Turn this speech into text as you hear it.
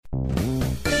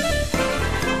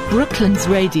Brooklands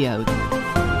Radio.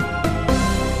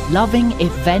 Loving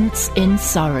events in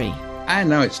Surrey. And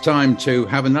now it's time to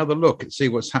have another look and see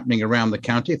what's happening around the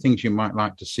county, things you might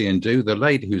like to see and do. The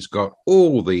lady who's got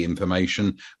all the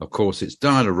information, of course, it's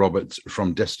Diana Roberts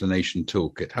from Destination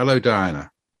Toolkit. Hello, Diana.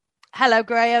 Hello,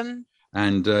 Graham.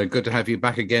 And good to have you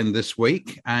back again this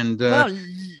week. And well,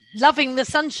 loving the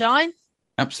sunshine.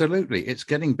 Absolutely. It's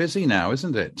getting busy now,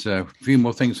 isn't it? A few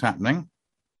more things happening.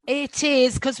 It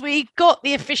is, because we got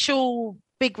the official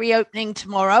big reopening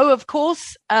tomorrow, of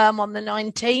course, on the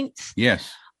 19th.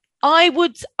 Yes. I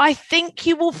think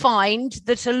you will find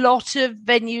that a lot of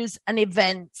venues and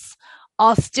events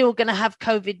are still going to have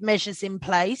COVID measures in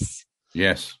place.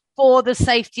 Yes. For the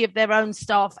safety of their own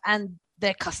staff and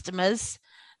their customers.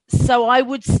 So I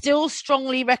would still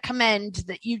strongly recommend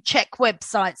that you check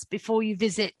websites before you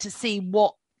visit to see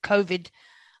what COVID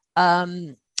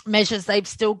measures they've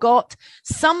still got.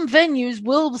 Some venues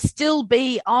will still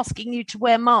be asking you to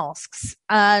wear masks,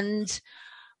 and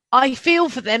I feel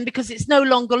for them because it's no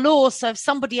longer law. So if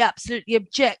somebody absolutely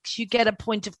objects, you get a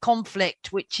point of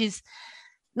conflict, which is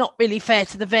not really fair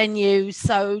to the venue.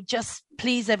 So just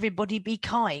please, everybody, be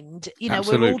kind. You know,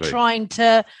 Absolutely. We're all trying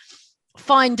to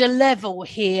find a level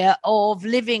here of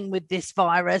living with this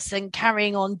virus and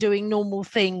carrying on doing normal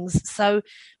things. So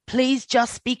please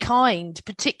just be kind,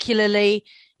 particularly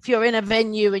if you're in a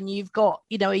venue and you've got,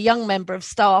 you know, a young member of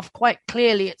staff. Quite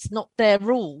clearly it's not their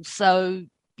rule. So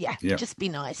yeah, just be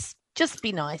nice. Just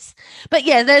be nice. But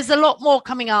yeah, there's a lot more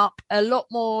coming up, a lot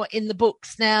more in the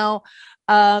books now.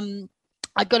 I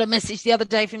got a message the other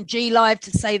day from G Live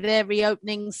to say they're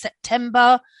reopening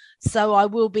September. So I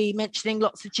will be mentioning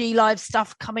lots of G Live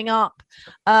stuff coming up.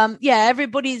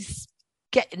 Everybody's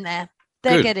getting there.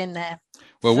 They're getting there.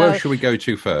 Well, where should we go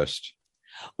to first?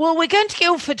 Well, we're going to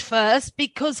Guildford first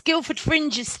because Guildford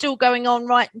Fringe is still going on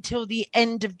right until the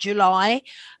end of July.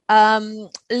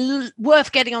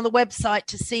 Worth getting on the website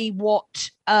to see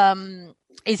what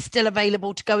is still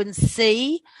available to go and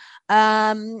see.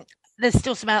 There's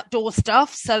still some outdoor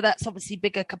stuff, so that's obviously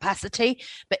bigger capacity.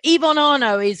 But Yvonne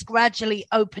Arnaud is gradually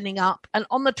opening up. And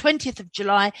on the 20th of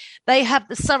July, they have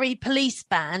the Surrey Police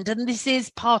Band, and this is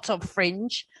part of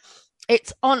Fringe.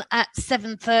 It's on at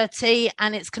 7:30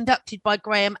 and it's conducted by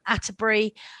Graham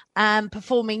Atterbury,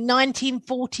 performing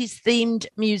 1940s themed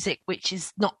music, which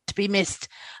is not to be missed.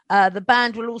 The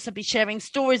band will also be sharing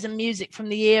stories and music from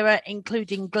the era,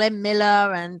 including Glenn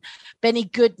Miller and Benny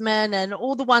Goodman and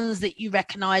all the ones that you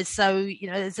recognise. So, you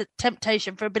know, there's a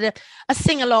temptation for a bit of a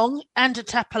sing-along and a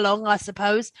tap-along, I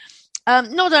suppose.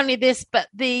 Not only this, but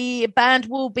the band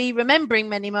will be remembering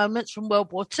many moments from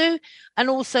World War II and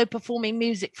also performing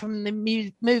music from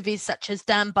the movies such as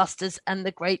Dam Busters and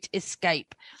The Great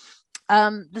Escape.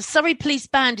 The Surrey Police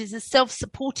Band is a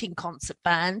self-supporting concert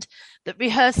band that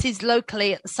rehearses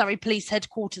locally at the Surrey Police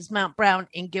Headquarters, Mount Brown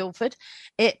in Guildford.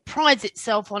 It prides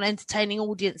itself on entertaining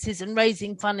audiences and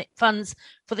raising funds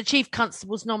for the Chief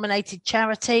Constable's nominated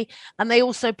charity. And they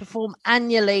also perform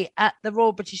annually at the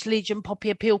Royal British Legion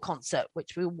Poppy Appeal concert,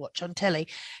 which we'll watch on telly.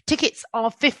 Tickets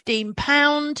are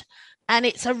 £15 and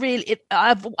it's a really,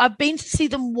 I've been to see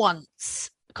them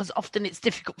once, because often it's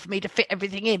difficult for me to fit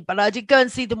everything in, but I did go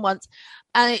and see them once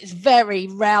and it's very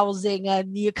rousing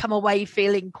and you come away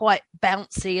feeling quite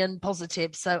bouncy and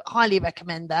positive. So highly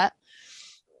recommend that.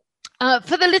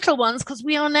 For the little ones, because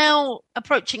we are now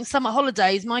approaching summer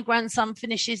holidays, my grandson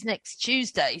finishes next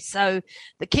Tuesday. So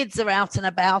the kids are out and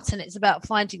about and it's about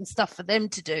finding stuff for them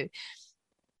to do.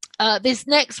 This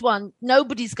next one,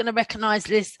 nobody's going to recognise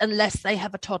this unless they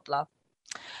have a toddler.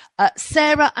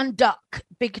 Sarah and Duck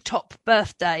Big Top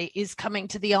Birthday is coming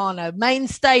to the Arno main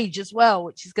stage as well,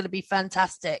 which is going to be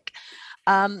fantastic.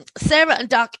 Sarah and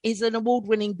Duck is an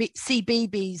award-winning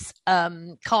CBeebies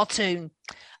cartoon.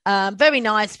 Very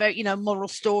nice, very, you know, moral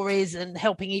stories and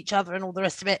helping each other and all the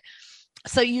rest of it.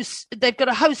 So they've got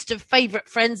a host of favourite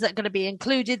friends that are going to be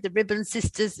included, the Ribbon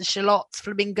Sisters, the Shallots,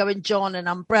 Flamingo and John and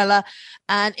Umbrella.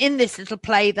 And in this little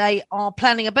play, they are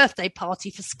planning a birthday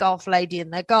party for Scarf Lady in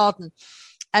their garden.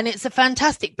 And it's a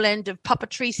fantastic blend of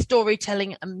puppetry,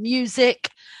 storytelling and music.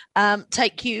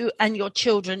 Take you and your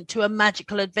children to a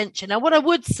magical adventure. Now, what I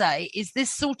would say is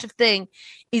this sort of thing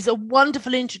is a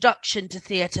wonderful introduction to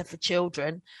theatre for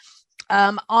children.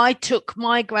 I took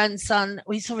my grandson,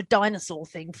 he saw a dinosaur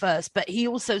thing first, but he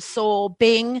also saw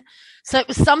Bing. So it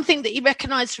was something that he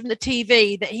recognised from the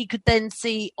TV that he could then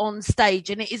see on stage.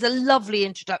 And it is a lovely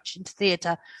introduction to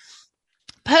theatre.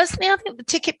 Personally, I think the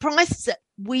ticket price is a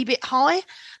wee bit high.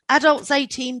 Adults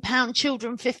 £18,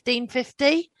 children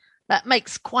 $15.50. That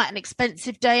makes quite an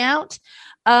expensive day out.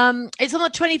 It's on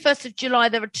the 21st of July.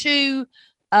 There are two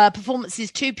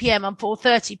Performances 2 p.m. and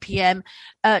 4:30 p.m.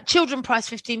 Children price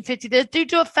 £15.50. They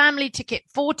do a family ticket,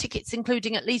 4 tickets,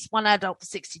 including at least one adult, for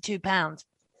 £62.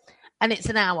 And it's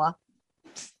an hour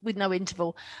with no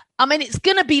interval. I mean, it's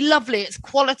going to be lovely. It's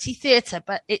quality theatre,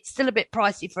 but it's still a bit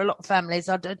pricey for a lot of families.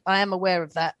 I am aware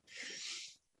of that.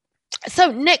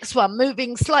 So next one,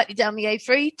 moving slightly down the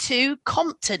A3 to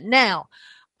Compton. Now,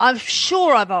 I'm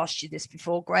sure I've asked you this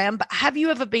before, Graham, but have you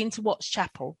ever been to Watts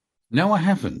Chapel? No, I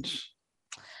haven't.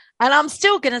 And I'm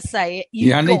still going to say it.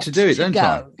 Yeah, I need to do it, don't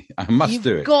I? I must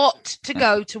do it. You've got to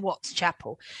go to Watts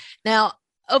Chapel. Now,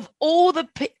 of all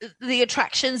the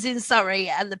attractions in Surrey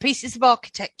and the pieces of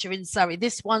architecture in Surrey,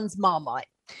 this one's Marmite.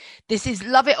 This is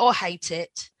love it or hate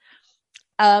it.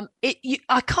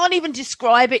 I can't even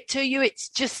describe it to you. It's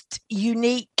just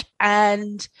unique,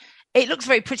 and it looks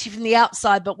very pretty from the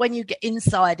outside, but when you get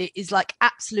inside, it is like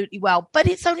absolutely wow. But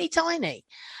it's only tiny.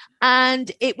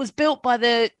 And it was built by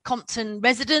the Compton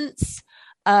residents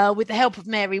with the help of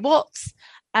Mary Watts,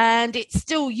 and it's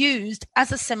still used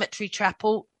as a cemetery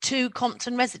chapel to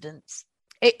Compton residents.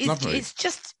 It's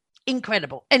just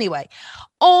incredible. Anyway,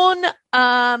 on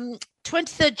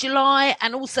 23rd July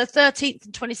and also 13th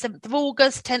and 27th of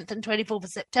August, 10th and 24th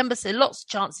of September, so lots of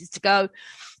chances to go.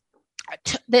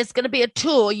 There's going to be a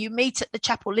tour. You meet at the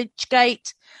Chapel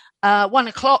Lynchgate, 1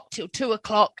 o'clock till 2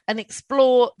 o'clock, and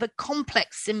explore the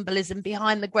complex symbolism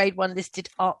behind the Grade 1 listed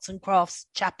Arts and Crafts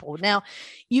Chapel. Now,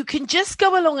 you can just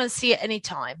go along and see it any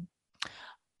time,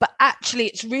 but actually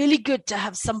it's really good to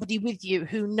have somebody with you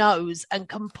who knows and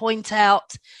can point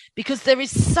out, because there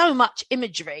is so much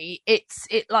imagery. It's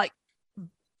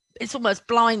almost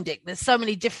blinding. There's so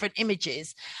many different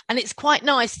images, and it's quite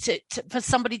nice for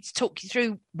somebody to talk you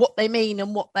through what they mean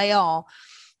and what they are.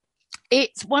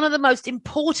 It's one of the most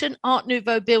important Art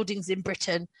Nouveau buildings in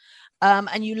Britain,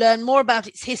 and you learn more about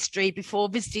its history before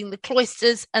visiting the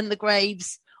cloisters and the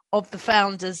graves of the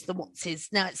founders, the Wattses.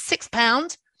 Now, it's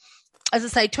 £6. As I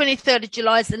say, 23rd of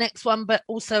July is the next one, but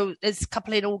also there's a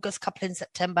couple in August, a couple in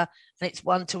September, and it's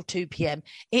 1 till 2 p.m.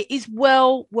 It is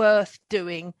well worth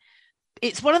doing.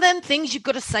 It's one of them things you've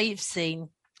got to say you've seen,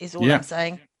 is all I'm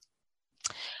saying.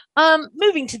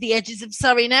 Moving to the edges of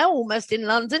Surrey now, almost in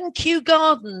London, Kew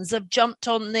Gardens have jumped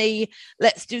on the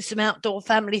let's do some outdoor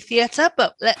family theatre,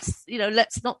 but let's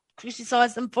not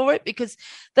criticise them for it, because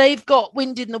they've got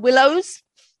Wind in the Willows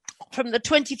from the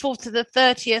 24th to the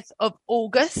 30th of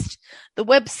August. The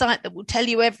website that will tell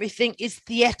you everything is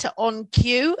Theatre on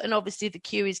Kew, and obviously the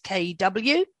Q is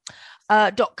KEW.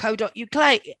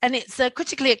 .co.uk, and it's a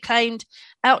critically acclaimed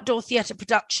outdoor theatre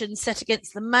production set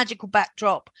against the magical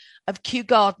backdrop of Kew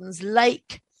Gardens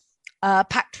Lake,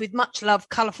 packed with much love,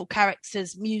 colourful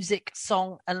characters, music,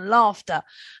 song and laughter.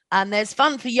 And there's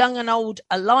fun for young and old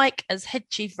alike as Head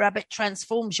Chief Rabbit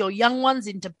transforms your young ones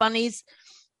into bunnies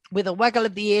with a waggle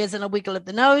of the ears and a wiggle of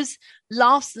the nose,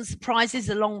 laughs and surprises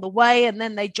along the way, and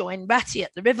then they join Ratty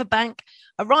at the riverbank,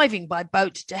 arriving by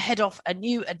boat to head off a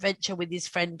new adventure with his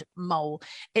friend Mole.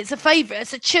 It's a favourite,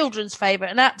 it's a children's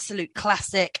favourite, an absolute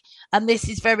classic, and this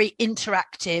is very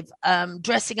interactive.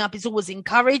 Dressing up is always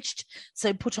encouraged,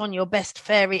 so put on your best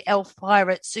fairy, elf,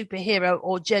 pirate, superhero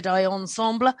or Jedi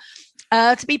ensemble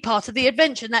to be part of the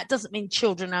adventure. And that doesn't mean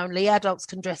children only, adults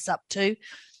can dress up too.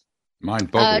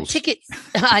 Mind boggles. Tickets,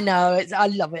 I know, I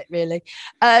love it, really.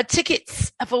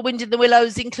 Tickets for Wind in the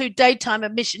Willows include daytime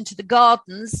admission to the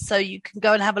gardens, so you can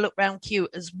go and have a look around Kew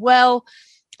as well.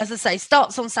 As I say,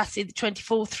 starts on Saturday the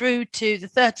 24th through to the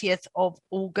 30th of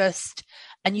August,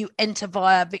 and you enter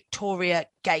via Victoria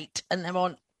Gate, and they're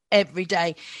on every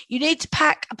day. You need to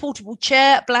pack a portable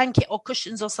chair, blanket or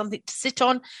cushions or something to sit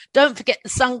on. Don't forget the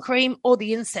sun cream or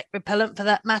the insect repellent for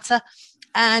that matter,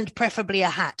 and preferably a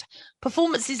hat.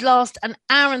 Performances last an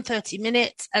hour and 30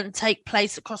 minutes and take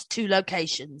place across 2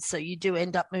 locations. So you do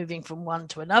end up moving from one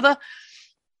to another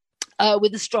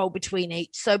with a stroll between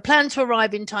each. So plan to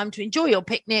arrive in time to enjoy your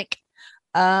picnic.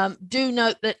 Do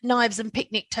note that knives and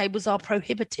picnic tables are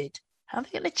prohibited. How are they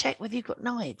going to check whether you've got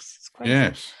knives? It's crazy.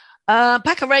 Yes.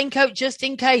 Pack a raincoat just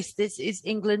in case. This is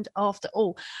England after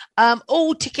all.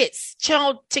 All tickets,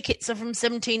 child tickets are from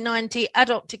 £17.90,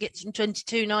 adult tickets from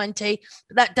 £22.90.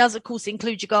 But that does, of course,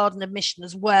 include your garden admission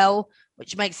as well,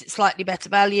 which makes it slightly better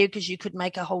value because you could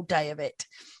make a whole day of it.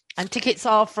 And tickets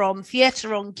are from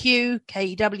Theatre on Kew,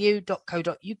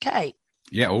 kew.co.uk.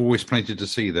 Yeah, always plenty to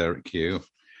see there at Kew.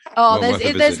 Oh,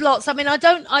 there's lots. I mean, I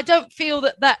don't feel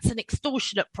that that's an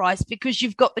extortionate price because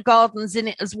you've got the gardens in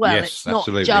it as well. Yes, it's not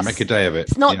absolutely. Just, make a day of it.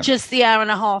 It's not just the hour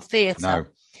and a half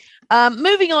theatre. No.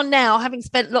 Moving on now, having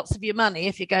spent lots of your money,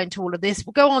 if you're going to all of this,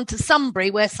 we'll go on to Sunbury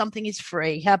where something is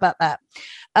free. How about that?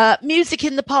 Music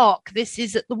in the Park. This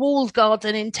is at the Walled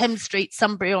Garden in Thames Street,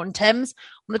 Sunbury-on-Thames.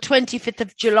 on the 25th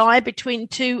of July between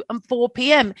 2 and 4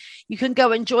 p.m. You can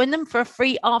go and join them for a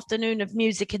free afternoon of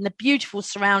music in the beautiful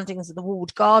surroundings of the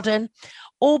walled garden.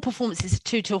 All performances are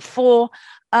 2 till 4.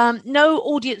 No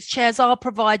audience chairs are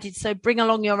provided, so bring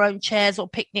along your own chairs or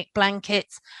picnic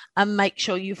blankets and make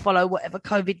sure you follow whatever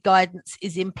COVID guidance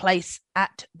is in place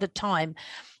at the time.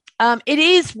 It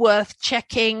is worth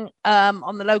checking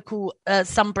on the local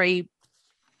Sunbury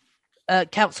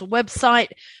council website,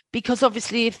 because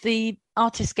obviously if the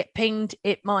artists get pinged,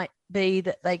 it might be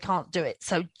that they can't do it.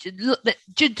 So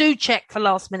do check for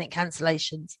last minute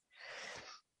cancellations.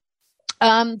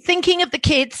 Thinking of the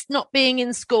kids not being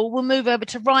in school, we'll move over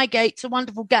to Reigate, to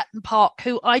wonderful Gatton Park,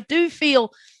 who I do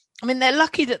feel, I mean, they're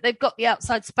lucky that they've got the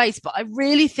outside space, but I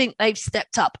really think they've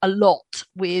stepped up a lot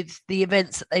with the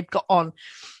events that they've got on.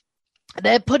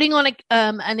 They're putting on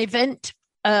an event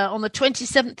on the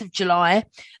 27th of July.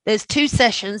 There's 2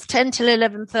 sessions, 10 till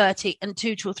 11:30 and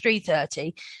 2 till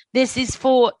 3:30. This is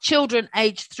for children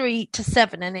aged 3 to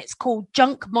 7, and it's called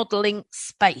Junk Modelling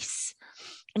Space.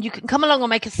 And you can come along and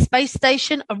make a space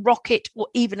station, a rocket, or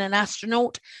even an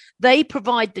astronaut. They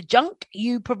provide the junk,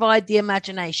 you provide the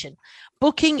imagination.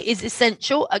 Booking is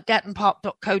essential at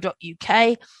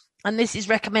gattonpark.co.uk. And this is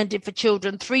recommended for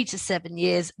children 3 to 7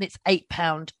 years, and it's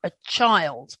 £8 a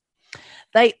child.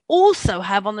 They also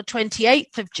have on the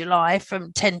 28th of July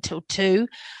from 10 till 2,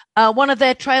 one of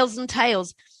their Trails and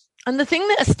Tales. And the thing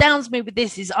that astounds me with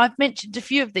this is I've mentioned a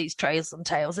few of these Trails and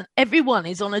Tales, and everyone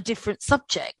is on a different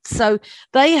subject. So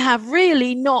they have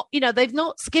really not, they've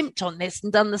not skimped on this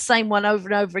and done the same one over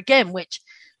and over again, which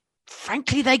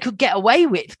frankly they could get away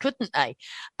with, couldn't they?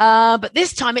 But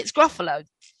this time it's Gruffalo.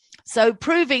 So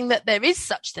proving that there is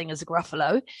such thing as a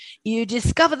Gruffalo, you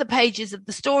discover the pages of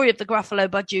The Story of the Gruffalo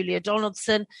by Julia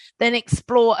Donaldson, then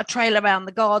explore a trail around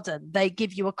the garden. They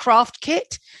give you a craft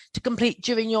kit to complete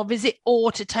during your visit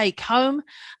or to take home.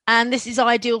 And this is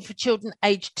ideal for children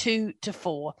aged 2 to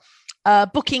 4.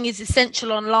 Booking is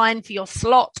essential online for your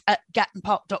slot at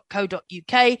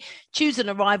gattonpark.co.uk. Choose an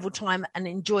arrival time and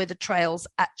enjoy the trails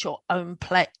at your own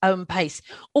pace.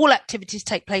 All activities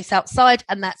take place outside,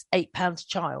 and that's £8 a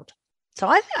child. So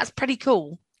I think that's pretty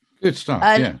cool. Good stuff.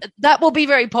 And yeah. That will be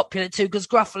very popular too, because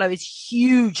Gruffalo is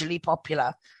hugely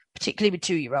popular, particularly with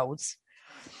 2-year-olds.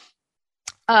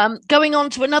 Going on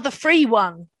to another free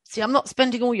one. See, I'm not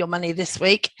spending all your money this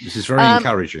week. This is very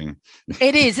encouraging.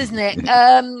 It is, isn't it?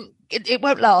 It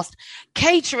won't last.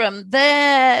 Caterham,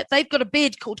 they've got a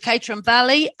bid called Caterham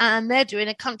Valley, and they're doing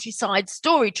a countryside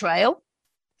story trail.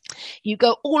 You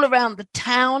go all around the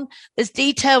town. There's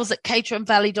details at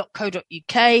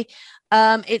caterhamvalley.co.uk.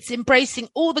 It's embracing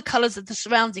all the colours of the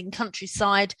surrounding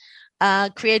countryside,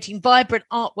 creating vibrant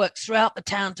artworks throughout the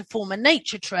town to form a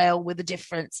nature trail with a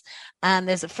difference. And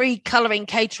there's a free colouring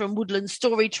Caterham Woodland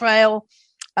Story Trail,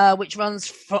 which runs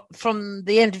from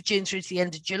the end of June through to the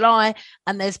end of July.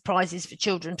 And there's prizes for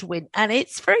children to win. And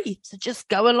it's free. So just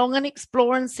go along and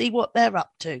explore and see what they're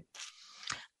up to.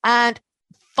 And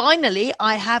finally,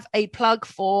 I have a plug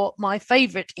for my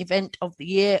favourite event of the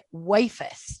year,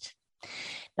 Wayfest.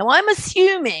 Now, I'm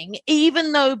assuming,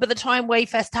 even though by the time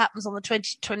Wayfest happens on the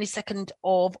 22nd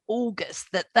of August,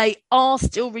 that they are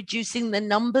still reducing the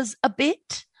numbers a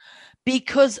bit,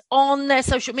 because on their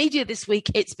social media this week,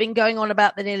 it's been going on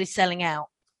about they're nearly selling out.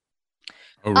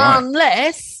 Oh, right.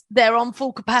 Unless they're on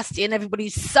full capacity and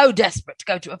everybody's so desperate to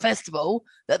go to a festival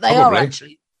that they are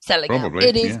actually selling out.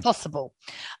 It is possible.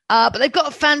 But they've got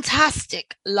a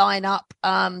fantastic lineup.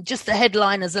 Just the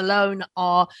headliners alone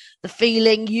are The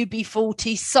Feeling,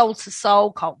 UB40, Soul to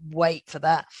Soul. Can't wait for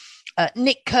that.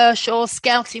 Nick Kershaw,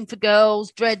 Scouting for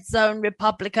Girls, Dread Zone,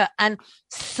 Republica, and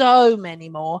so many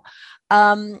more.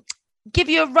 Give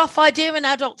you a rough idea, an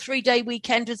adult 3-day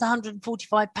weekend is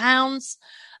 £145.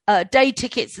 Day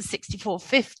tickets are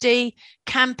 $64.50.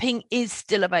 Camping is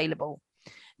still available.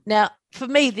 Now, for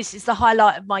me, this is the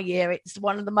highlight of my year. It's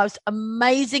one of the most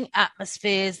amazing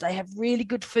atmospheres. They have really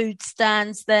good food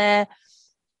stands there.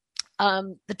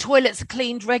 The toilets are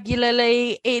cleaned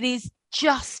regularly. It is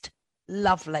just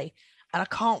lovely. And I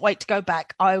can't wait to go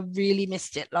back. I really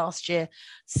missed it last year.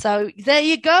 So there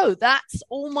you go. That's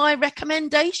all my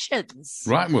recommendations.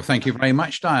 Right. Well, thank you very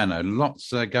much, Diana.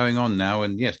 Lots going on now.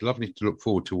 And yes, lovely to look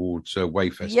forward towards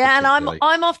Wayfest. Yeah, and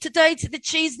I'm off today to the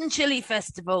Cheese and Chili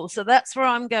Festival. So that's where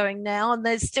I'm going now. And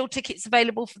there's still tickets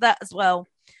available for that as well.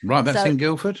 Right. That's in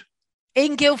Guildford?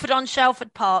 In Guildford on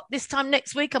Shalford Park. This time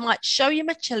next week, I might show you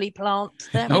my chili plant.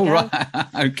 There we go. Right.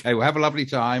 Okay. Well, have a lovely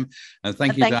time. And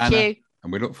thank you, Diana. Thank you.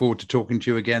 And we look forward to talking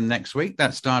to you again next week.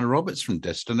 That's Diana Roberts from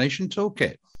Destination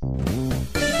Toolkit.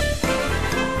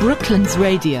 Brooklands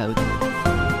Radio.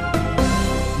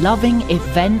 Loving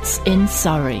events in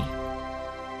Surrey.